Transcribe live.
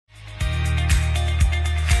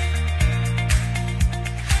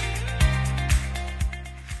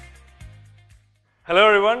Hello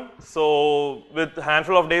everyone. So with a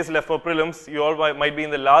handful of days left for prelims, you all might be in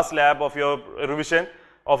the last lap of your revision,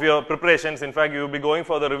 of your preparations. In fact, you will be going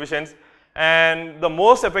for the revisions. And the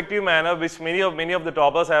most effective manner, which many of the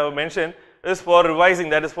toppers have mentioned, is for revising.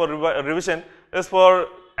 That is for revision. Is for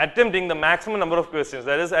attempting the maximum number of questions.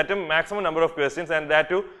 That is, attempt maximum number of questions, and that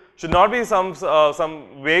too should not be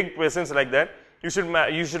some vague questions like that. You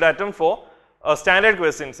should attempt for standard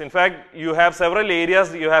questions. In fact, you have several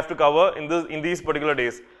areas you have to cover in these particular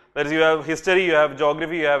days. That is, you have history, you have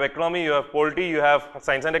geography, you have economy, you have polity, you have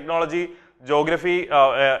science and technology, geography,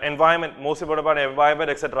 environment, most important part,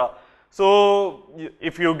 environment, etc. So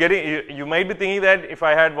if you you might be thinking that if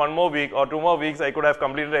I had one more week or 2 more weeks, I could have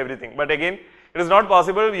completed everything. But again, it is not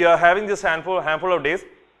possible. We are having this handful of days.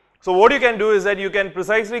 So what you can do is that you can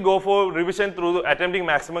precisely go for revision through attempting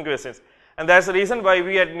maximum questions. And that's the reason why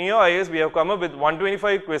we at Ekam IAS, we have come up with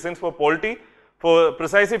 125 questions for polity,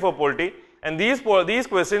 precisely for polity. And these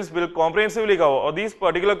questions will comprehensively cover, or these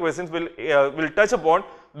particular questions will touch upon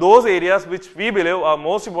those areas which we believe are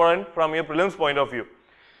most important from your prelims point of view.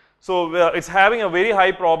 So it's having a very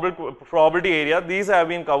high probability area. These have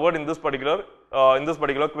been covered in this particular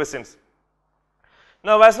questions.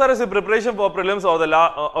 Now, as far as the preparation for prelims or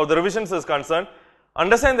the revisions is concerned,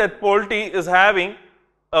 understand that polity is having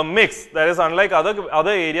a mix. That is, unlike other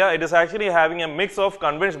area, it is actually having a mix of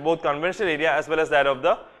both conventional area as well as that of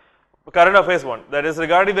the current affairs one. That is,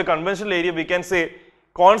 regarding the conventional area, we can say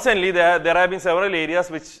constantly there have been several areas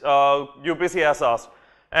which UPSC has asked.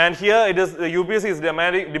 And here it is, the UPSC is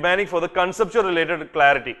demanding for the conceptual related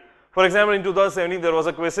clarity. For example, in 2017, there was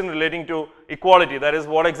a question relating to equality. That is,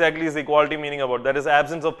 what exactly is equality meaning about? That is,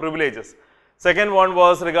 absence of privileges. Second one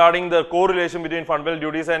was regarding the correlation between fundamental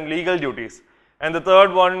duties and legal duties. And the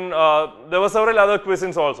third one, there were several other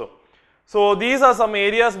questions also. So these are some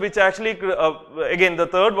areas which actually, again, the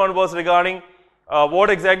third one was regarding what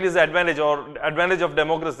exactly is the advantage of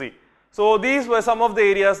democracy. So these were some of the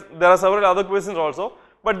areas. There are several other questions also,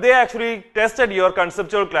 but they actually tested your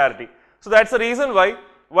conceptual clarity. So that's the reason why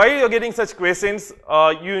you're getting such questions.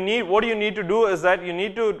 What you need to do is that you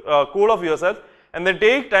need to cool off yourself and then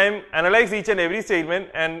take time, analyze each and every statement,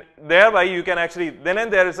 and thereby you can actually, then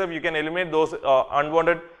and there itself, you can eliminate those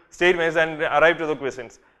unwanted statements and arrive to the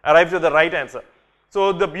questions, arrive to the right answer.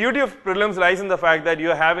 So the beauty of prelims lies in the fact that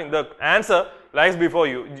you are having the answer lies before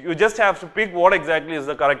you. You just have to pick what exactly is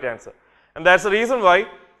the correct answer. And that's the reason why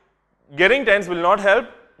getting tense will not help.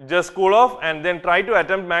 Just cool off and then try to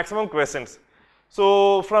attempt maximum questions.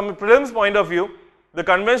 So from a prelims point of view, the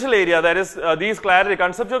conventional area, that is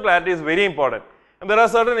conceptual clarity is very important. And there are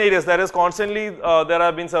certain areas that is constantly, there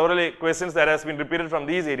have been several questions that has been repeated from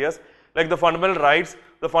these areas, like the fundamental rights,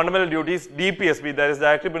 the fundamental duties, DPSP, that is the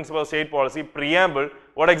Directive Principle of State Policy, preamble,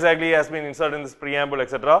 what exactly has been inserted in this preamble,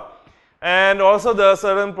 etc. And also the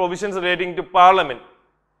certain provisions relating to parliament.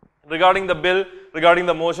 Regarding the bill, regarding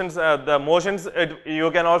the motions,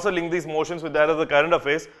 you can also link these motions with that of the current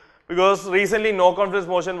affairs, because recently no confidence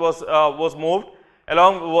motion was moved.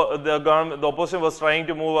 Along the opposition was trying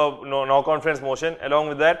to move a no confidence motion. Along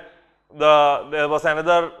with that, there was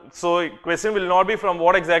another. So question will not be from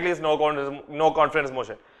what exactly is no confidence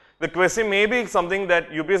motion. The question may be something that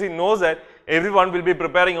UPSC knows that everyone will be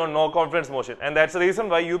preparing on no confidence motion, and that's the reason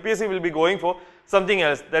why UPSC will be going for something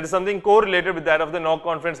else. That is something correlated with that of the no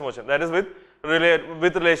confidence motion. That is with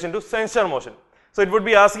relation to censure motion. So it would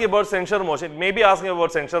be asking about censure motion. It may be asking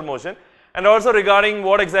about censure motion. And also regarding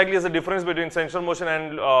what exactly is the difference between censure motion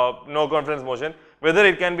and no confidence motion, whether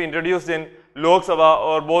it can be introduced in Lok Sabha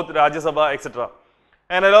or both Rajya Sabha, etc.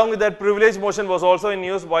 And along with that, privilege motion was also in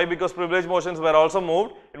news. Why? Because privilege motions were also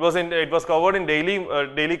moved. It was covered in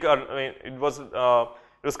it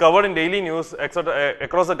was covered in daily news, etc.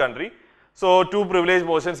 across the country. So 2 privilege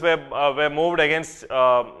motions were moved against,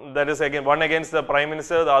 that is again one against the Prime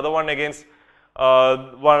Minister, the other one against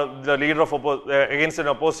the leader of against an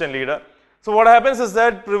opposition leader. So what happens is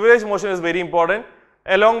that privilege motion is very important.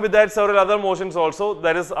 Along with that, several other motions also,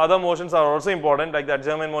 that is, other motions are also important, like that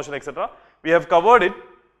German motion, etc. We have covered it.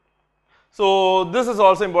 So this is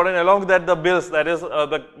also important. Along with that, the bills, that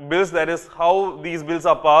is how these bills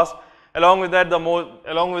are passed. Along with that,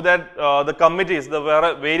 the committees, the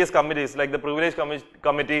various committees, like the privilege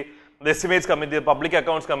committee, the estimates committee, the public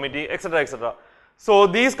accounts committee, etc., etc. So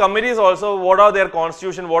these committees also, what are their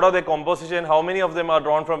constitution, what are their composition, how many of them are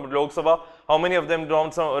drawn from Lok Sabha, how many of them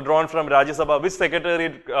drawn from Rajya Sabha, which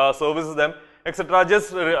secretariat services them, etc.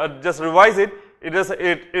 Just revise it.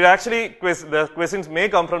 It actually, the questions may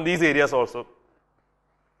come from these areas also.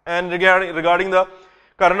 And regarding the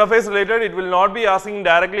current affairs related, it will not be asking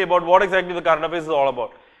directly about what exactly the current affairs is all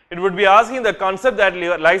about. it would be asking the concept that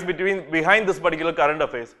lies behind this particular current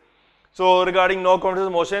affairs. So regarding no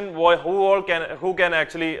confidence motion, who can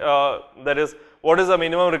actually, that is, what is the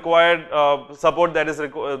minimum required support that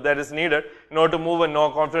is needed in order to move a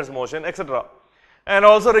no confidence motion, etc. And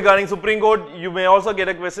also regarding Supreme Court, you may also get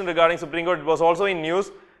a question regarding Supreme Court. It was also in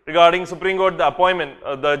news regarding Supreme Court, the appointment,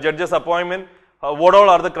 the judges' appointment. What all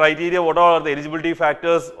are the criteria? What all are the eligibility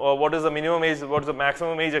factors? Or what is the minimum age? What is the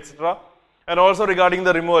maximum age, etc. And also regarding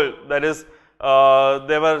the removal, that is,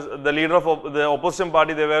 they were the leader of the opposition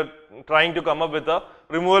party. They were trying to come up with a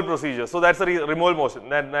removal procedure. So that's the removal motion.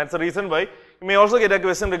 That's the reason why you may also get a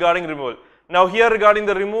question regarding removal. Now here regarding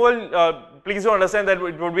the removal, please do understand that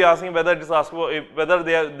it would be asking whether it is asked for, whether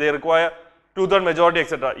they require 2/3 majority,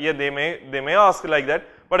 etc. Yeah, they may ask like that,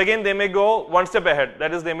 but again they may go one step ahead.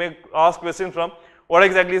 That is, they may ask questions from what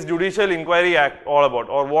exactly is Judicial Inquiry Act all about,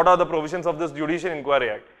 or what are the provisions of this Judicial Inquiry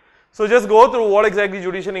Act. So just go through what exactly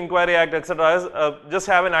Judicial Inquiry Act, etc. is. Just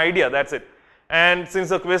have an idea. That's it. And since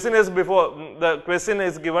the question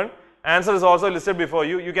is given, answer is also listed before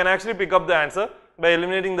you. You can actually pick up the answer by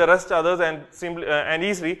eliminating the rest others and simply and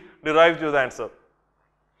easily derive to the answer.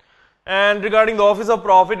 And regarding the office of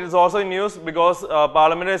profit, it is also in news because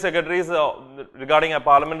parliamentary secretaries, regarding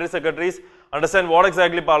parliamentary secretaries, understand what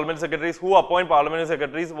exactly parliamentary secretaries, who appoint parliamentary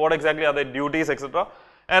secretaries, what exactly are their duties, etc.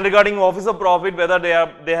 And regarding office of profit, whether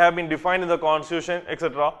they have been defined in the constitution,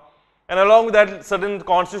 etc. And along with that, certain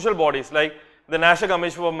constitutional bodies like the National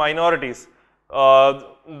Commission for Minorities,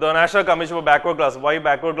 the National Commission for Backward Class. Why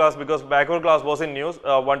backward class? Because backward class was in news.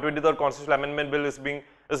 123rd Constitutional Amendment Bill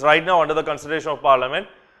is right now under the consideration of Parliament.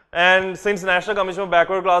 And since National Commission for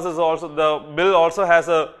Backward Class is also, the bill also has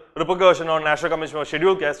a repercussion on National Commission for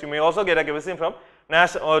Scheduled Caste, you may also get a question from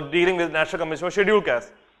dealing with National Commission for Scheduled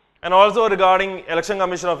Caste. And also regarding Election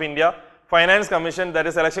Commission of India, Finance Commission, that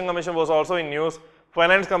is Election Commission was also in news.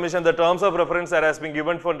 Finance Commission, the terms of reference that has been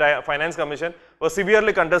given for Finance Commission was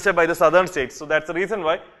severely contested by the southern states. So that's the reason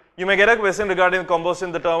why you may get a question regarding the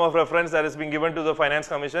composition, the term of reference that has been given to the Finance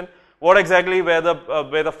Commission. What exactly were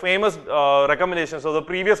the famous recommendations of the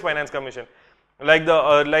previous Finance Commission? Unlike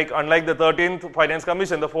the 13th Finance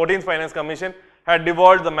Commission, the 14th Finance Commission had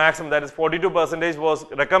devolved the maximum, that is 42% was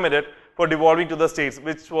recommended for devolving to the states,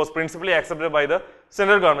 which was principally accepted by the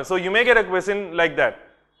central government. So you may get a question like that.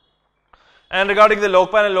 And regarding the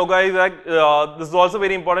Lokpal and Lokayukt Act, this is also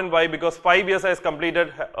very important. Why? Because 5 years has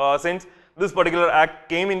completed since this particular act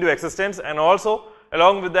came into existence, and also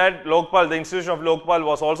along with that, Lokpal, the institution of Lokpal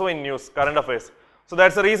was also in news, current affairs. So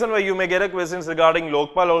that's the reason why you may get a questions regarding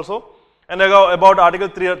Lokpal also. And about Article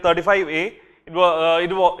 35A,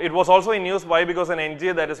 it was also in news. Why? Because an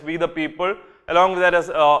NGO, that is We the People, along with that as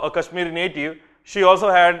a Kashmiri native, she also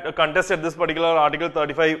had contested this particular Article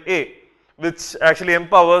 35A, which actually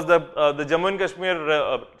empowers the Jammu and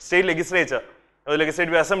Kashmir state legislature,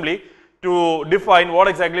 legislative assembly, to define what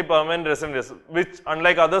exactly permanent resident is, which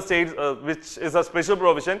unlike other states, which is a special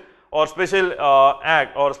provision or special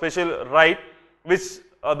act or special right, which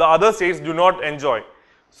the other states do not enjoy.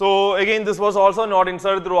 So again, this was also not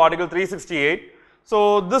inserted through Article 368.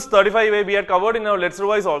 So this 35A we had covered in our Let's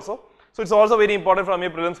Revise also. So it's also very important from a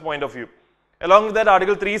prelims point of view. Along with that,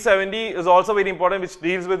 Article 370 is also very important, which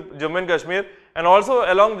deals with Jammu and Kashmir, and also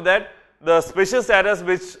along with that, the special status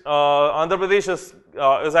which Andhra Pradesh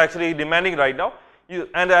is actually demanding right now.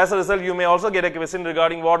 And as a result, you may also get a question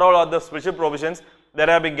regarding what all are the special provisions that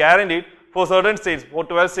have been guaranteed for certain states, for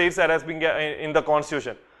 12 states that has been in the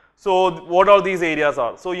constitution. So what all these areas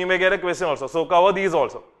are. So you may get a question also. So cover these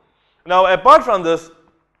also. Now apart from this,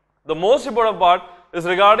 the most important part is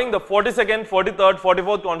regarding the 42nd, 43rd,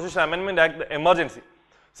 44th Constitutional Amendment Act, the emergency.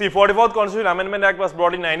 See, 44th Constitutional Amendment Act was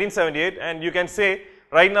brought in 1978, and you can say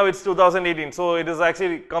right now it's 2018. So it is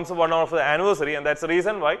actually comes to one of the anniversary, and that's the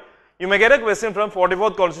reason why you may get a question from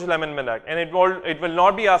 44th Constitutional Amendment Act, and it will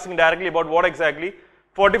not be asking directly about what exactly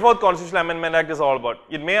 44th Constitutional Amendment Act is all about.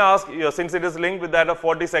 It may ask, since it is linked with that of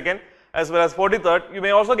 42nd as well as 43rd, you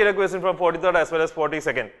may also get a question from 43rd as well as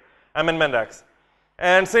 42nd Amendment Acts.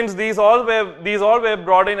 And since these all were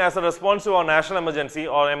brought in as a response to our national emergency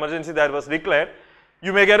or emergency that was declared,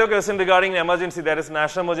 you may get a question regarding emergency, that is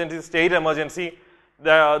national emergency, state emergency,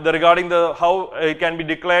 regarding how it can be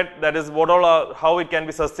declared, that is what all are, how it can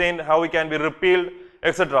be sustained, how it can be repealed,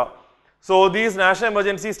 etc. So these national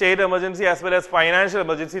emergency, state emergency as well as financial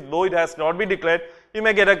emergency, though it has not been declared, you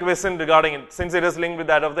may get a question regarding it, since it is linked with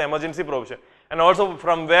that of the emergency provision. And also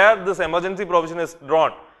from where this emergency provision is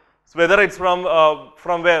drawn. So whether it's from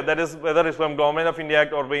where, that is whether it's from Government of India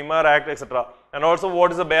Act or Weimar Act, etc. And also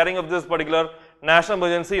what is the bearing of this particular national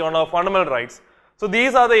emergency on our fundamental rights. So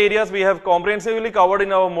these are the areas we have comprehensively covered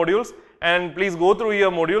in our modules, and please go through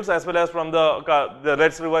your modules as well as from the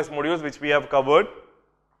REDS revised modules which we have covered.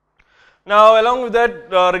 Now along with that,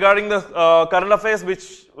 regarding the current affairs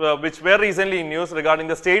which were recently in news regarding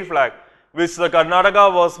the state flag, which the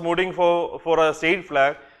Karnataka was mooting for a state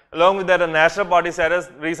flag. Along with that, a national party status.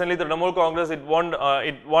 Recently, the Trinamool Congress it won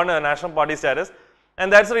a national party status,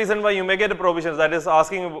 and that's the reason why you may get a provisions that is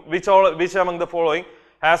asking which among the following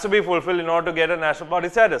has to be fulfilled in order to get a national party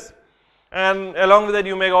status. And along with that,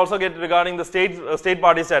 you may also get regarding the state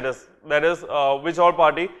party status. That is, which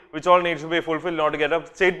all needs to be fulfilled in order to get a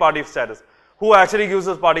state party status. Who actually gives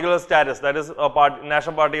this particular status? That is a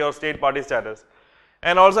national party or state party status.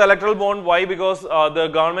 And also electoral bond. Why? Because the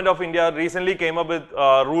government of India recently came up with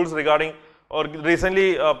rules regarding, or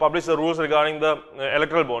recently published the rules regarding the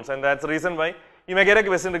electoral bonds, and that's the reason why you may get a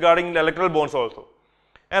question regarding the electoral bonds also.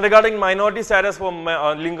 And regarding minority status for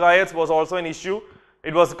Lingayats was also an issue.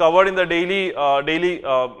 It was covered in the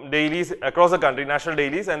dailies across the country, national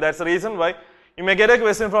dailies, and that's the reason why you may get a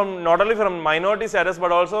question from not only from minority status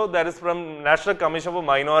but also that is from National Commission for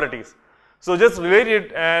Minorities. So just relate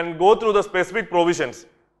it and go through the specific provisions.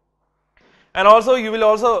 And also you will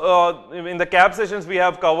also, in the CAP sessions we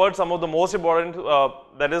have covered some of the most important,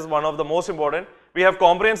 that is one of the most important, we have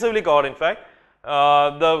comprehensively covered in fact,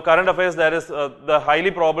 the current affairs, that is the highly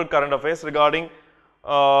probable current affairs regarding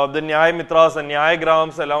the Nyaya Mitras and Nyaya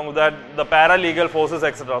Grams, along with that the paralegal forces,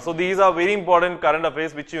 etc. So these are very important current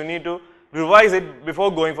affairs which you need to revise it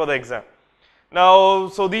before going for the exam. Now,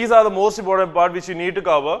 so these are the most important part which you need to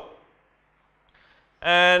cover.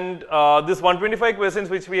 And this 125 questions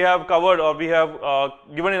which we have covered or we have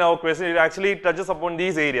given in our question, it actually touches upon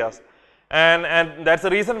these areas, and that's the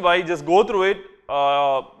reason why just go through it,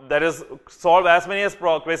 that is solve as many as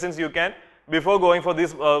questions you can before going for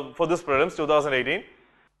this prelims 2018.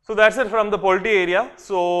 So that's it from the polity area.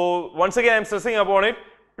 So once again I'm stressing upon it,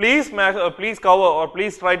 please cover or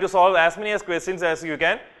please try to solve as many as questions as you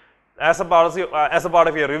can as a part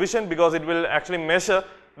of your revision, because it will actually measure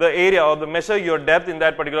the area or measure your depth in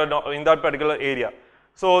that particular area.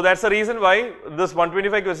 So that's the reason why this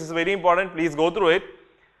 125 questions is very important. Please go through it,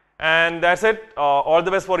 and that's it. All the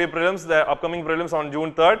best for your prelims, the upcoming prelims on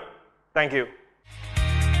June 3rd. Thank you.